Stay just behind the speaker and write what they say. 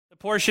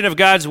Portion of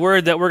God's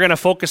Word that we're going to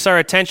focus our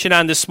attention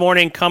on this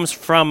morning comes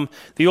from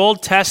the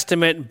Old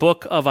Testament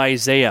book of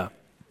Isaiah,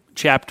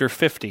 chapter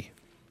 50.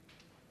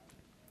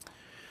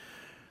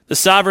 The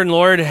sovereign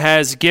Lord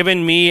has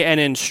given me an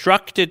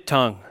instructed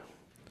tongue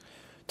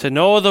to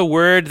know the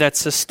word that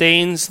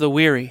sustains the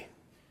weary.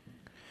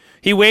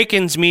 He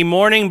wakens me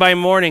morning by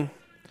morning,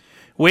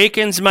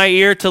 wakens my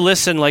ear to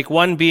listen like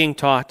one being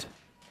taught.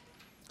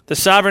 The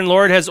sovereign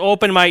Lord has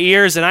opened my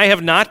ears, and I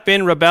have not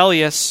been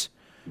rebellious.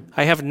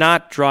 I have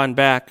not drawn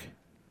back.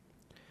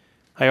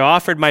 I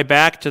offered my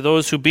back to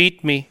those who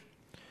beat me,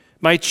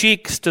 my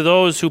cheeks to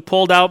those who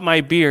pulled out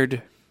my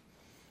beard.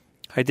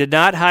 I did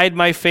not hide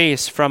my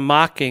face from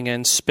mocking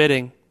and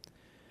spitting.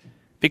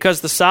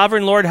 Because the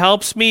sovereign Lord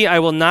helps me, I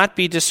will not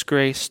be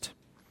disgraced.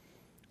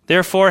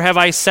 Therefore have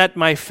I set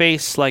my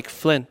face like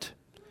flint,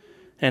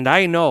 and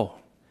I know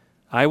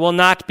I will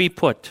not be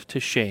put to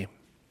shame.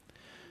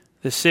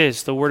 This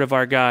is the word of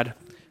our God.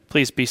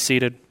 Please be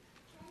seated.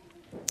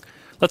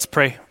 Let's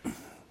pray.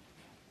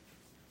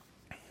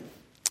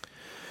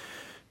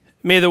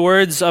 May the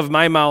words of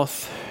my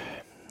mouth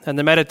and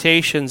the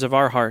meditations of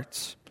our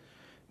hearts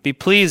be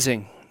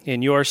pleasing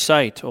in your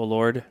sight, O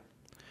Lord,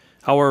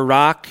 our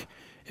rock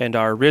and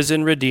our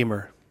risen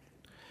Redeemer.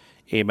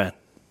 Amen.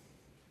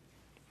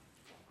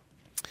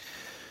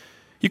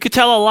 You could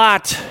tell a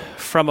lot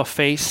from a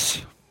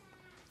face,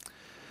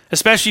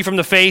 especially from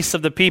the face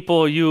of the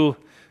people you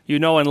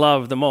know and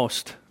love the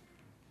most.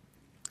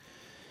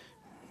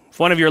 If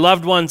one of your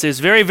loved ones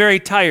is very, very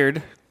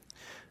tired,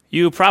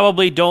 you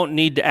probably don't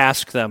need to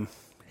ask them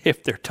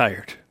if they're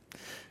tired.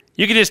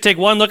 You can just take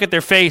one look at their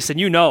face and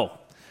you know,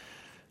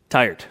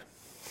 tired.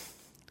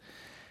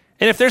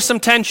 And if there's some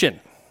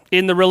tension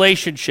in the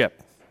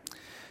relationship,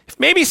 if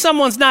maybe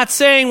someone's not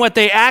saying what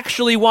they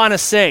actually want to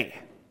say,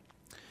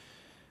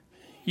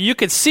 you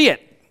could see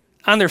it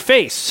on their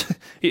face.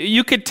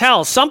 You could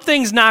tell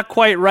something's not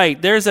quite right.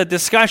 There's a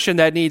discussion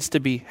that needs to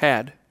be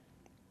had.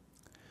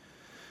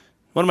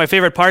 One of my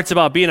favorite parts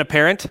about being a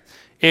parent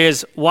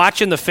is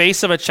watching the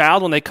face of a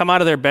child when they come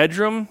out of their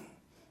bedroom.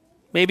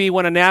 Maybe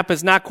when a nap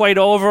is not quite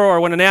over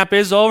or when a nap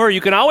is over, you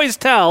can always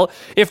tell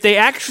if they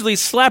actually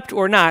slept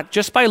or not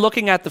just by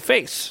looking at the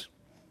face.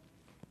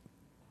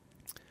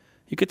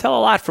 You could tell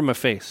a lot from a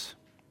face,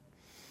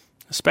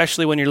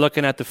 especially when you're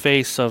looking at the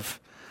face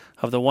of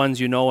the ones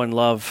you know and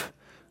love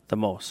the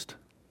most.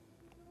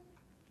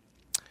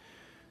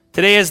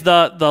 Today is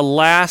the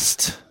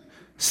last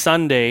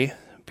Sunday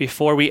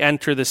before we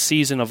enter the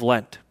season of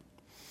Lent.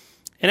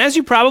 And as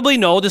you probably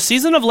know, the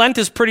season of Lent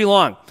is pretty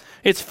long.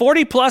 It's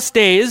 40 plus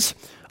days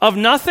of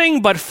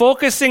nothing but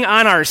focusing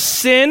on our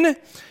sin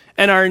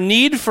and our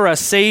need for a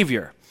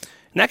Savior.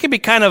 And that can be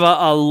kind of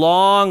a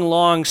long,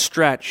 long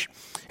stretch.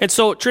 And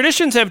so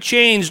traditions have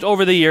changed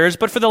over the years,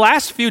 but for the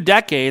last few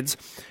decades,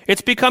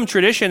 it's become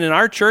tradition in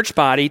our church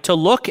body to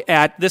look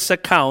at this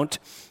account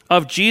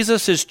of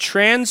Jesus'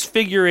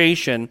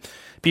 transfiguration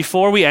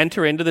before we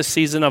enter into the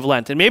season of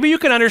Lent. And maybe you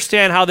can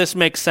understand how this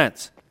makes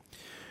sense.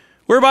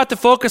 We're about to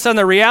focus on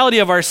the reality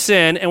of our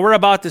sin, and we're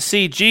about to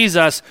see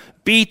Jesus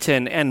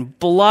beaten and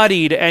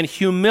bloodied and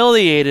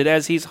humiliated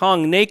as he's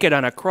hung naked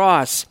on a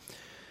cross.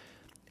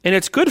 And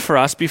it's good for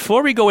us,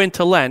 before we go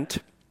into Lent,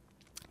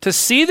 to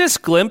see this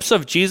glimpse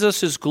of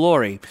Jesus'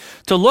 glory,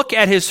 to look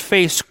at his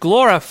face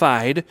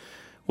glorified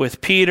with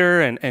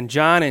Peter and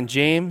John and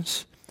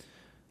James,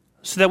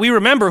 so that we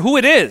remember who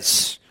it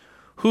is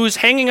who's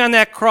hanging on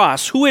that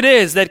cross, who it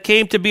is that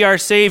came to be our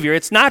Savior.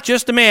 It's not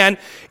just a man,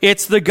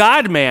 it's the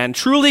God-man,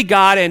 truly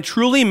God and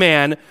truly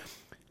man,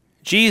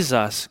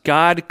 Jesus,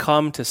 God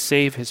come to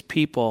save his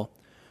people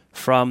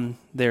from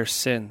their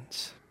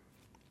sins.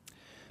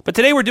 But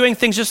today we're doing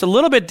things just a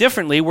little bit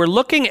differently. We're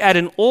looking at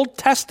an Old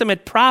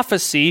Testament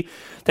prophecy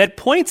that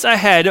points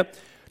ahead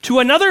to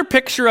another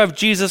picture of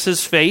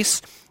Jesus'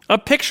 face, a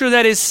picture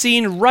that is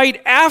seen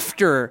right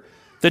after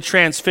the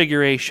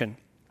transfiguration,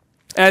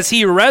 as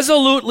he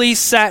resolutely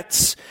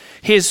sets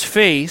his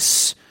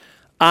face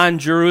on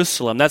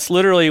Jerusalem. That's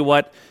literally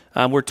what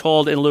we're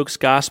told in Luke's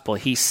gospel.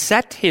 He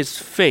set his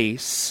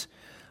face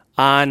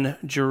on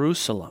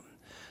Jerusalem,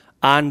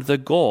 on the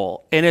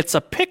goal. And it's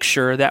a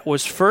picture that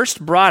was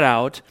first brought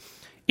out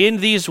in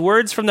these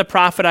words from the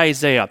prophet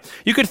Isaiah.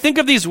 You could think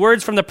of these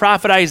words from the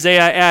prophet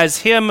Isaiah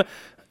as him,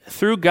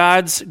 through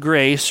God's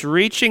grace,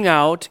 reaching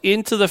out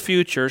into the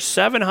future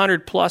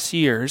 700 plus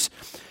years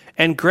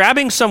and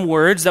grabbing some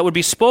words that would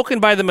be spoken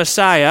by the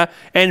Messiah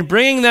and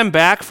bringing them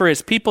back for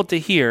his people to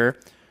hear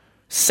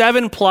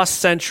 7+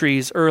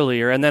 centuries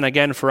earlier, and then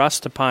again for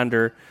us to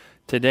ponder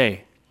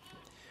today.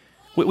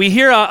 We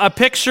hear a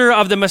picture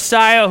of the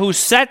Messiah who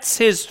sets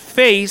his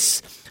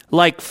face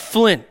like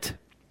flint,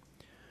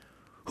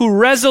 who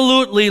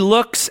resolutely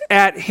looks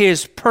at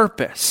his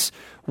purpose,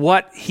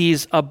 what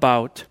he's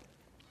about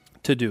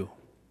to do.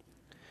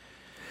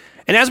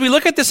 And as we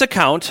look at this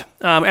account,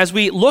 as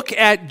we look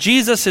at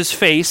Jesus'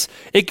 face,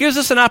 it gives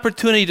us an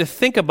opportunity to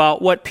think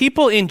about what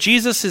people in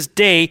Jesus'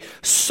 day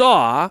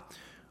saw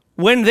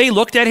when they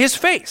looked at his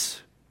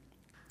face.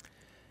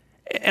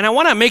 And I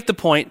want to make the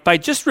point by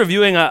just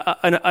reviewing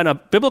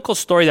a biblical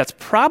story that's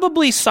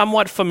probably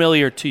somewhat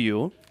familiar to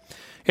you.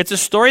 It's a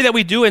story that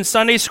we do in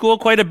Sunday school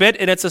quite a bit,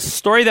 and it's a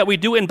story that we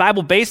do in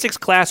Bible basics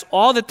class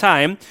all the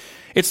time.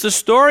 It's the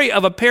story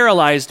of a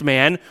paralyzed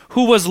man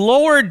who was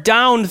lowered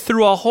down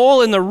through a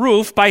hole in the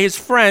roof by his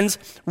friends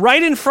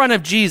right in front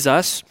of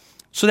Jesus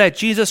so that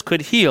Jesus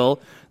could heal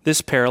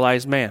this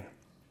paralyzed man.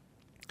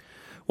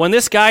 When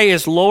this guy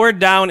is lowered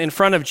down in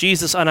front of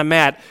Jesus on a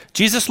mat,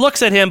 Jesus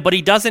looks at him, but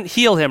he doesn't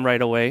heal him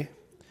right away.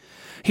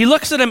 He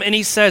looks at him and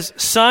he says,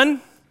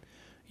 "Son,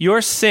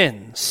 your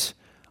sins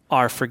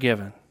are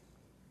forgiven."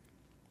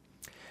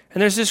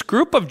 And there's this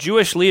group of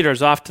Jewish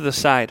leaders off to the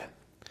side.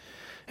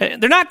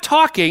 They're not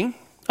talking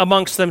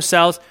amongst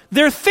themselves.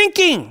 They're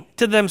thinking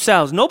to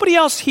themselves. Nobody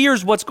else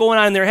hears what's going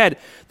on in their head.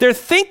 They're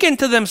thinking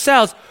to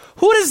themselves,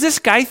 who does this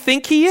guy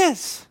think he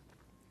is?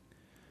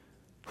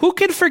 Who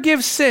can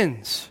forgive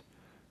sins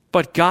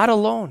but God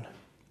alone?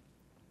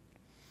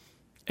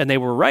 And they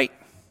were right.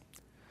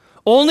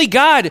 Only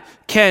God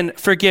can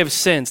forgive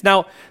sins.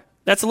 Now,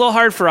 that's a little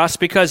hard for us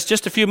because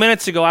just a few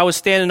minutes ago I was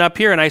standing up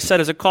here and I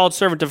said, as a called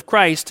servant of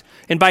Christ,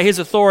 and by his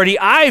authority,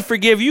 I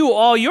forgive you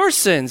all your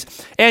sins.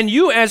 And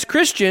you as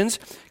Christians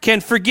can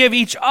forgive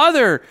each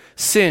other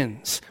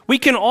sins. We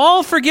can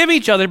all forgive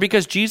each other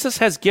because Jesus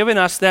has given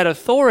us that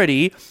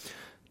authority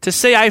to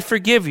say, I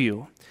forgive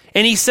you.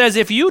 And he says,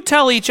 if you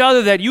tell each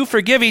other that you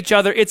forgive each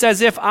other, it's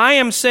as if I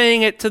am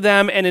saying it to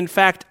them, and in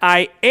fact,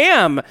 I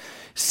am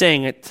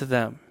saying it to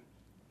them.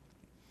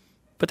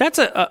 But that's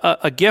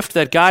a gift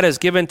that God has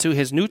given to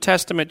his New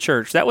Testament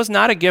church. That was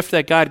not a gift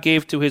that God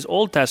gave to his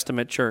Old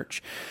Testament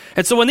church.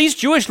 And so when these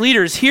Jewish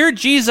leaders hear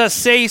Jesus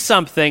say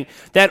something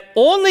that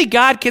only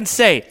God can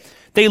say,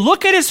 they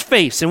look at his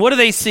face, and what do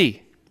they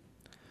see?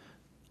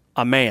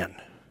 A man.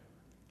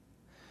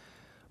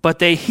 But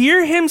they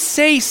hear him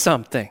say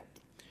something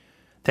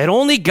that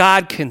only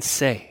God can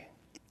say.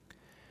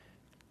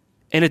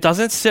 And it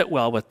doesn't sit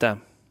well with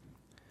them.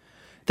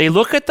 They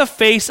look at the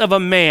face of a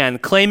man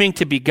claiming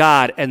to be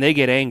God, and they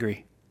get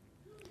angry.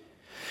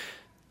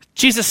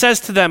 Jesus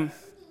says to them,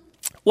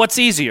 what's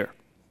easier?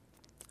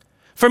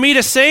 For me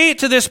to say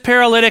to this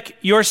paralytic,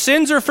 your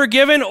sins are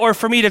forgiven, or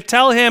for me to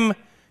tell him,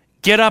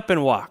 get up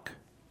and walk?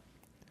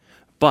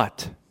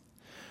 But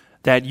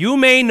that you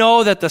may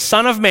know that the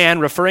Son of Man,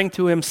 referring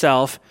to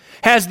himself,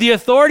 has the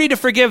authority to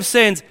forgive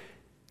sins,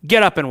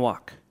 get up and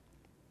walk.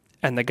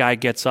 And the guy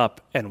gets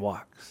up and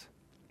walks.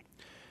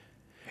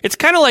 It's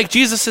kind of like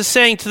Jesus is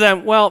saying to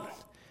them, well,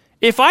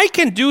 if I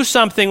can do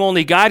something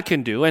only God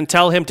can do and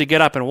tell him to get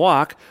up and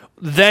walk,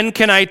 then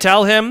can I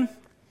tell him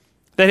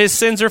that his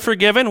sins are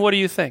forgiven? What do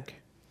you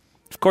think?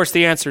 Of course,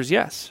 the answer is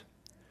yes.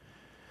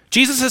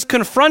 Jesus is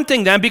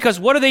confronting them because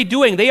what are they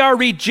doing? They are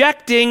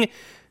rejecting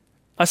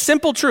a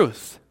simple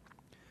truth.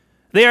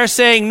 They are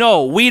saying,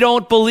 no, we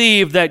don't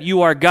believe that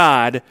you are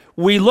God.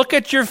 We look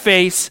at your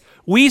face,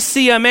 we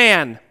see a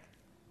man,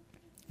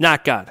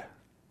 not God.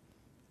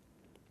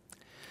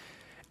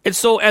 And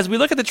so as we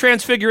look at the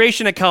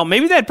Transfiguration account,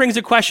 maybe that brings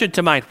a question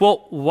to mind.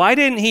 Well, why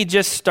didn't he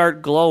just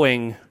start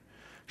glowing,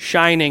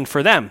 shining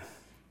for them?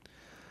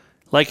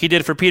 Like he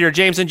did for Peter,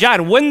 James, and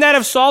John. Wouldn't that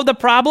have solved the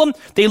problem?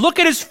 They look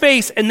at his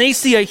face and they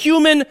see a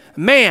human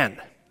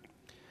man.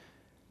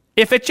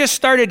 If it just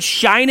started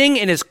shining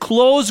and his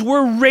clothes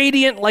were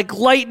radiant like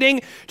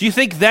lightning, do you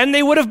think then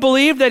they would have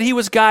believed that he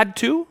was God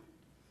too?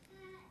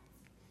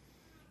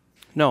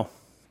 No.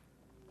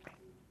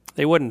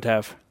 They wouldn't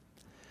have.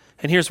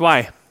 And here's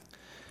why.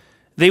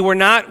 They were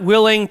not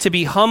willing to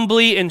be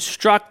humbly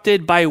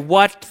instructed by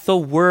what the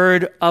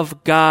Word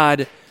of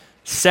God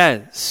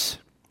says.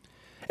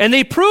 And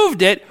they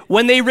proved it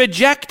when they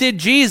rejected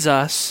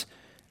Jesus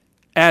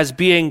as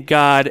being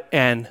God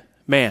and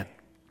man.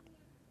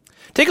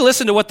 Take a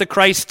listen to what the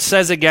Christ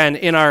says again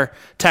in our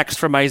text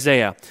from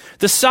Isaiah.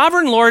 The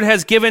sovereign Lord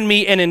has given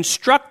me an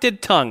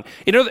instructed tongue.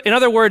 In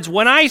other words,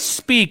 when I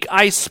speak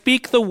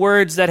the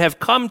words that have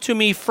come to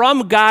me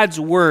from God's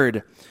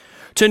Word.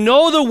 To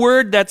know the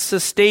word that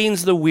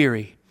sustains the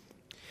weary.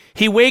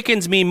 He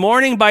wakens me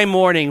morning by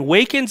morning,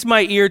 wakens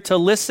my ear to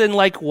listen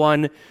like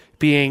one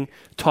being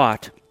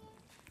taught.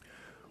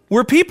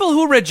 Were people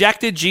who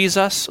rejected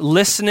Jesus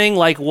listening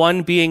like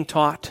one being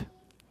taught?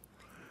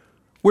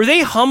 Were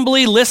they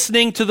humbly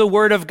listening to the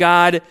word of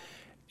God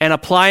and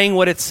applying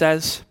what it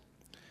says?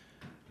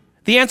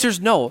 The answer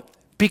is no,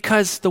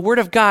 because the word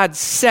of God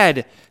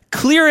said,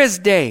 clear as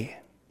day,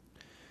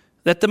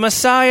 that the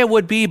Messiah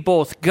would be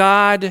both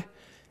God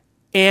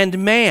and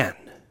man.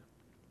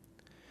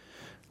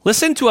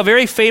 Listen to a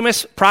very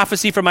famous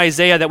prophecy from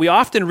Isaiah that we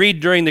often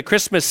read during the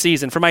Christmas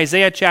season, from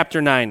Isaiah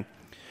chapter 9.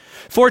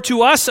 For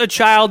to us a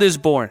child is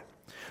born,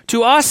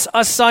 to us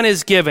a son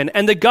is given,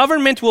 and the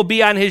government will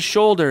be on his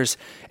shoulders,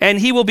 and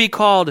he will be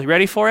called,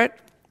 ready for it?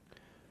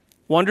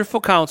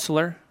 Wonderful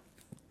Counselor,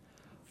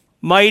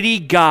 Mighty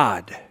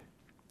God,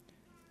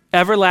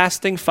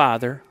 Everlasting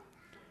Father,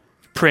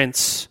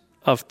 Prince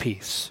of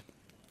Peace.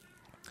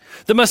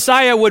 The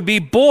Messiah would be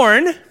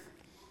born,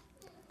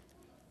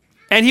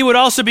 and he would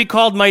also be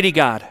called Mighty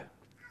God.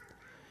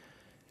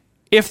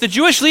 If the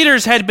Jewish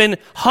leaders had been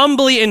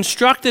humbly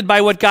instructed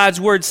by what God's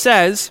word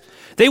says,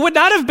 they would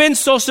not have been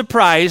so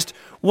surprised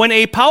when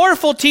a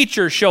powerful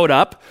teacher showed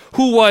up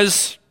who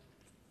was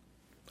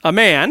a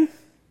man,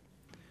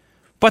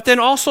 but then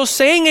also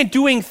saying and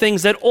doing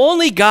things that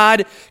only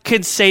God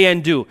can say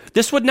and do.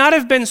 This would not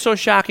have been so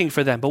shocking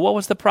for them. But what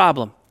was the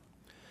problem?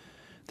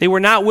 They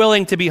were not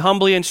willing to be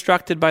humbly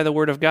instructed by the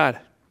word of God.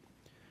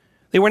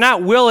 They were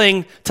not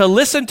willing to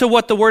listen to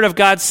what the word of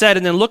God said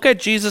and then look at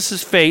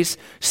Jesus' face,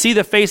 see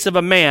the face of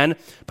a man,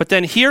 but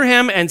then hear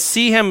him and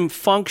see him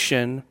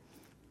function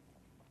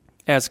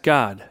as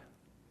God.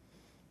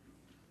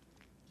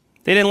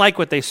 They didn't like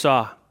what they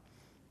saw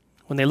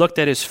when they looked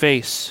at his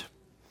face,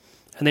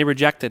 and they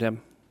rejected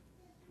him.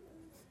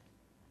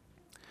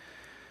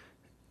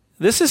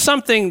 This is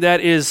something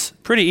that is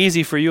pretty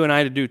easy for you and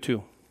I to do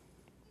too.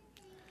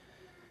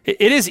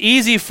 It is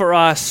easy for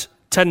us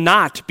to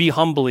not be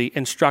humbly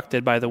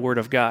instructed by the word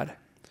of God.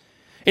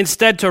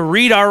 Instead, to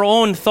read our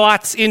own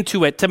thoughts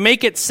into it, to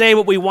make it say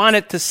what we want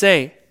it to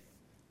say.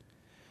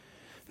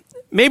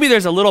 Maybe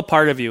there's a little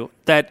part of you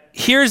that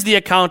hears the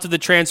account of the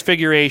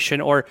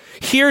transfiguration or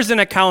hears an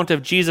account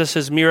of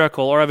Jesus'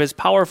 miracle or of his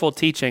powerful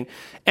teaching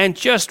and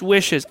just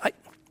wishes, I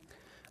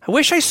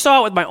wish I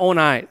saw it with my own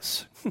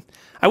eyes.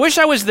 I wish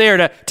I was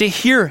there to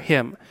hear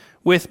him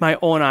with my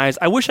own eyes.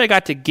 I wish I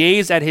got to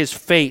gaze at his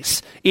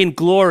face in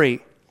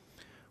glory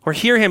or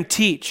hear him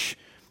teach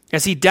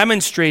as he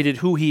demonstrated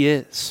who he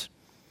is.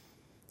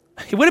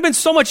 It would have been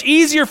so much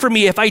easier for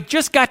me if I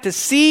just got to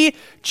see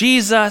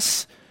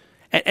Jesus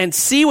and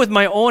see with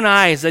my own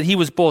eyes that he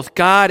was both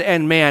God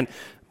and man.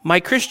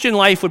 My Christian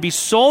life would be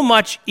so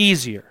much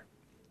easier.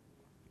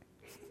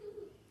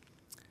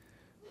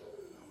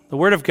 The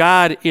Word of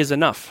God is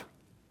enough.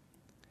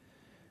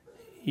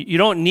 You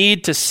don't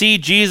need to see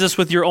Jesus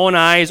with your own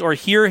eyes or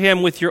hear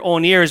him with your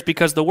own ears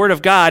because the Word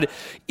of God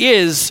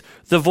is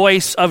the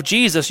voice of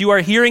Jesus. You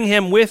are hearing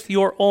him with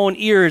your own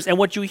ears, and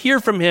what you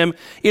hear from him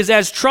is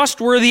as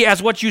trustworthy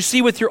as what you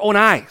see with your own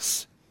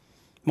eyes.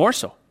 More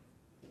so.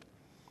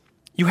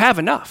 You have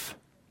enough.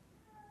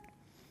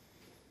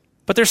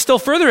 But there's still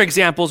further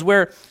examples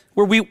where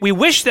we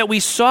wish that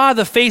we saw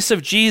the face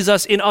of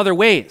Jesus in other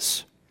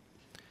ways.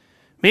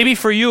 Maybe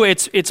for you,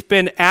 it's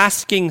been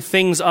asking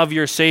things of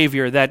your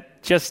Savior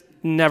that just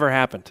never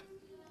happened.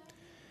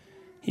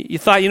 You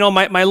thought,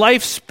 my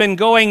life's been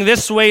going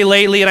this way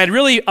lately, and I'd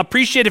really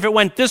appreciate if it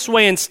went this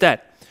way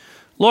instead.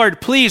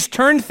 Lord, please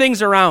turn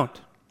things around.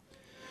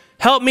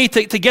 Help me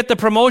to get the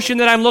promotion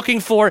that I'm looking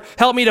for.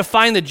 Help me to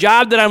find the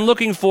job that I'm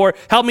looking for.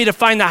 Help me to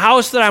find the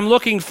house that I'm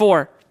looking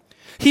for.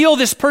 Heal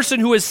this person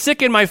who is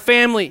sick in my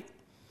family.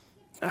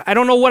 I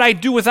don't know what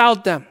I'd do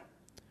without them.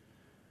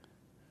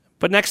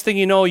 But next thing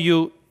you know,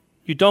 you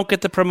don't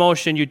get the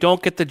promotion, you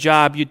don't get the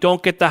job, you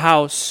don't get the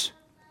house.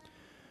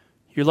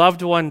 Your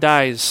loved one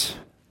dies.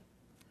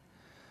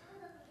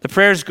 The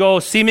prayers go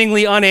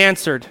seemingly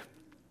unanswered.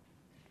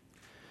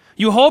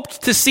 You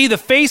hoped to see the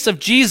face of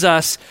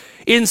Jesus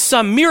in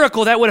some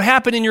miracle that would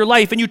happen in your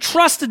life, and you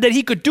trusted that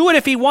he could do it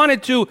if he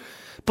wanted to,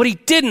 but he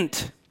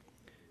didn't.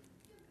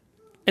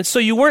 And so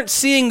you weren't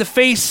seeing the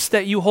face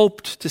that you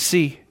hoped to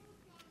see.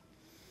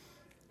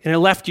 And it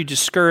left you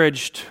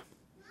discouraged,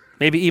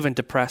 maybe even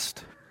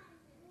depressed.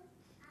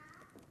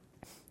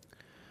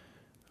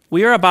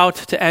 We are about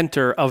to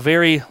enter a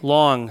very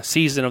long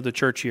season of the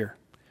church year,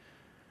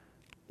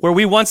 where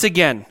we once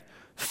again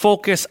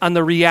focus on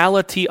the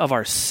reality of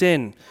our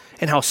sin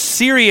and how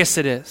serious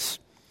it is.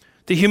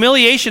 The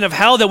humiliation of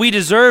hell that we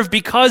deserve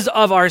because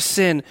of our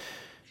sin.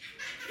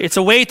 It's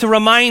a way to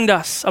remind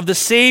us of the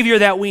Savior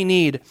that we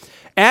need.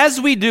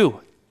 As we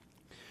do,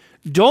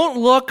 don't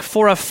look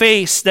for a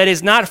face that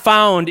is not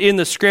found in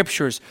the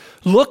Scriptures.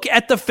 Look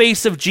at the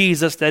face of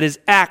Jesus that is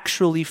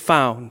actually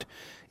found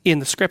in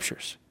the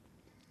Scriptures.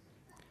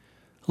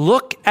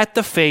 Look at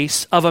the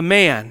face of a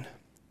man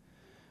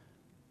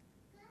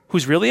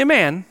who's really a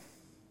man,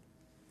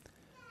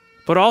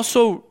 but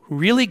also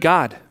really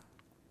God.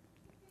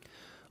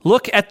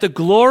 Look at the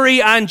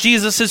glory on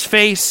Jesus'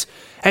 face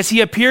as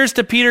he appears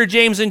to Peter,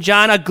 James, and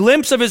John, a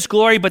glimpse of his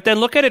glory, but then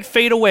look at it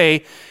fade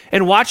away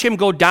and watch him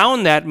go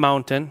down that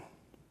mountain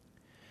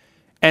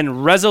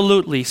and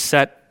resolutely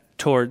set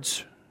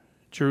towards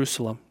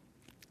Jerusalem.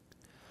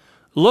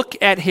 Look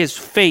at his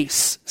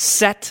face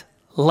set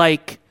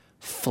like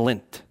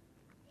flint.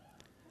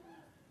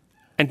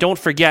 And don't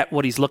forget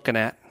what he's looking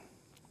at.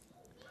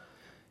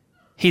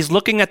 He's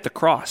looking at the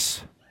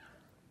cross.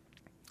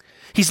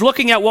 He's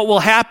looking at what will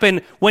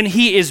happen when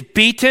he is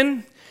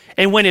beaten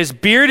and when his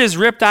beard is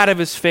ripped out of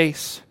his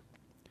face.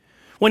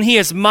 When he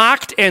is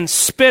mocked and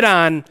spit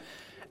on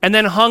and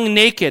then hung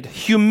naked,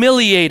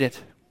 humiliated.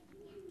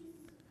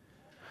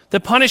 The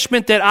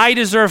punishment that I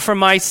deserve for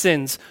my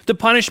sins, the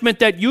punishment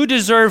that you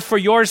deserve for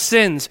your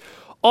sins,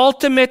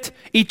 ultimate,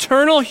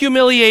 eternal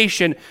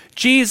humiliation.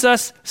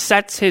 Jesus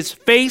sets his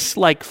face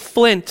like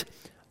flint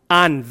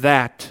on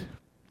that.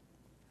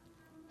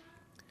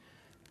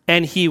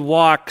 And he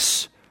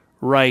walks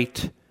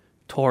right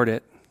toward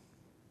it.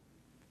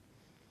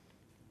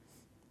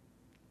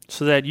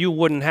 So that you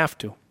wouldn't have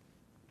to.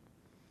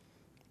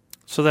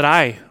 so that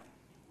I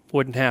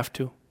wouldn't have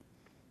to.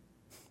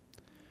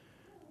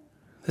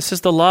 This is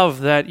the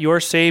love that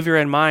your Savior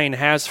and mine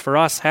has for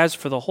us, has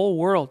for the whole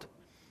world.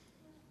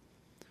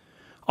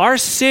 Our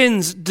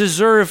sins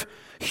deserve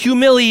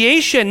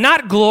humiliation,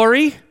 not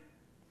glory.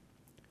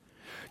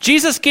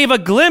 Jesus gave a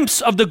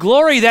glimpse of the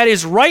glory that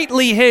is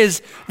rightly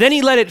his. Then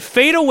he let it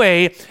fade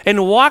away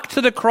and walked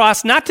to the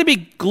cross, not to be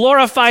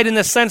glorified in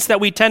the sense that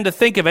we tend to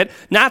think of it,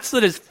 not so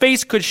that his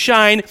face could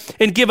shine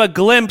and give a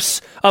glimpse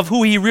of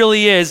who he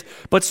really is,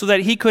 but so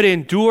that he could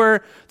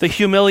endure the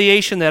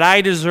humiliation that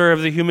I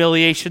deserve, the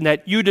humiliation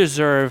that you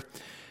deserve,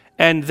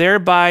 and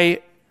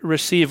thereby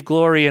receive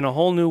glory in a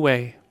whole new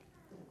way.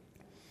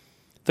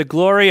 The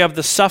glory of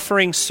the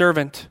suffering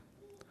servant.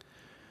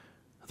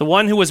 The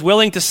one who was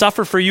willing to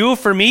suffer for you,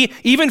 for me,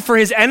 even for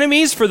his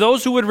enemies, for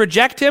those who would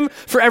reject him,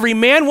 for every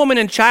man, woman,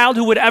 and child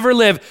who would ever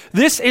live.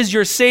 This is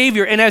your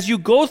Savior. And as you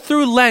go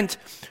through Lent,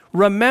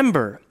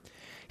 remember,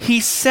 he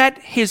set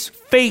his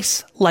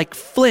face like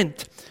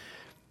flint,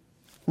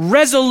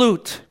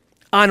 resolute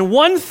on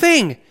one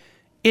thing,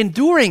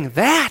 enduring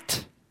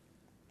that,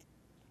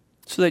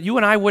 so that you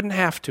and I wouldn't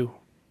have to.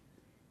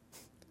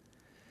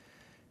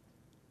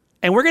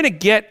 And we're going to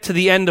get to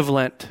the end of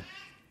Lent,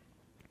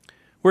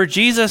 where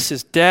Jesus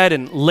is dead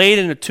and laid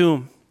in a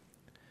tomb.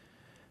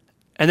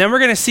 And then we're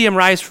going to see him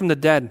rise from the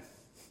dead.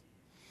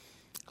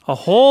 A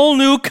whole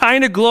new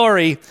kind of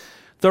glory,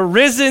 the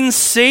risen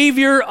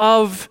Savior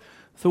of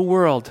the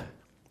world,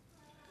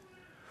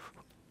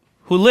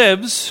 who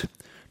lives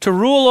to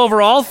rule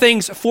over all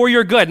things for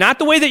your good. Not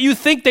the way that you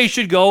think they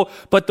should go,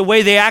 but the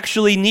way they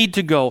actually need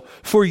to go,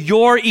 for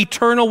your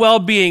eternal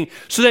well-being,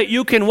 so that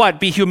you can what?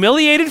 Be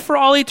humiliated for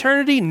all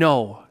eternity?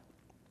 No.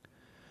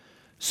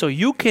 So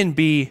you can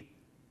be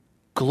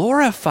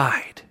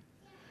glorified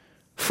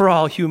for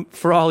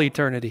all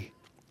eternity.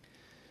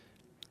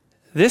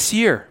 This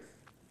year,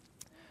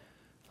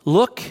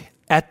 look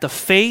at the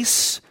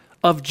face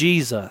of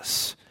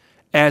Jesus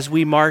as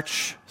we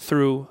march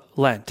through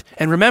Lent.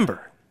 And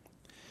remember,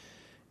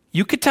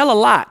 you could tell a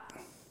lot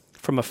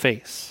from a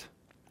face,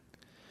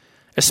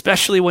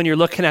 especially when you're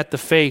looking at the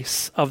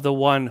face of the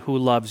one who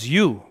loves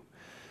you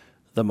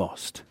the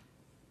most.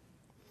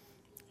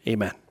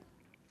 Amen.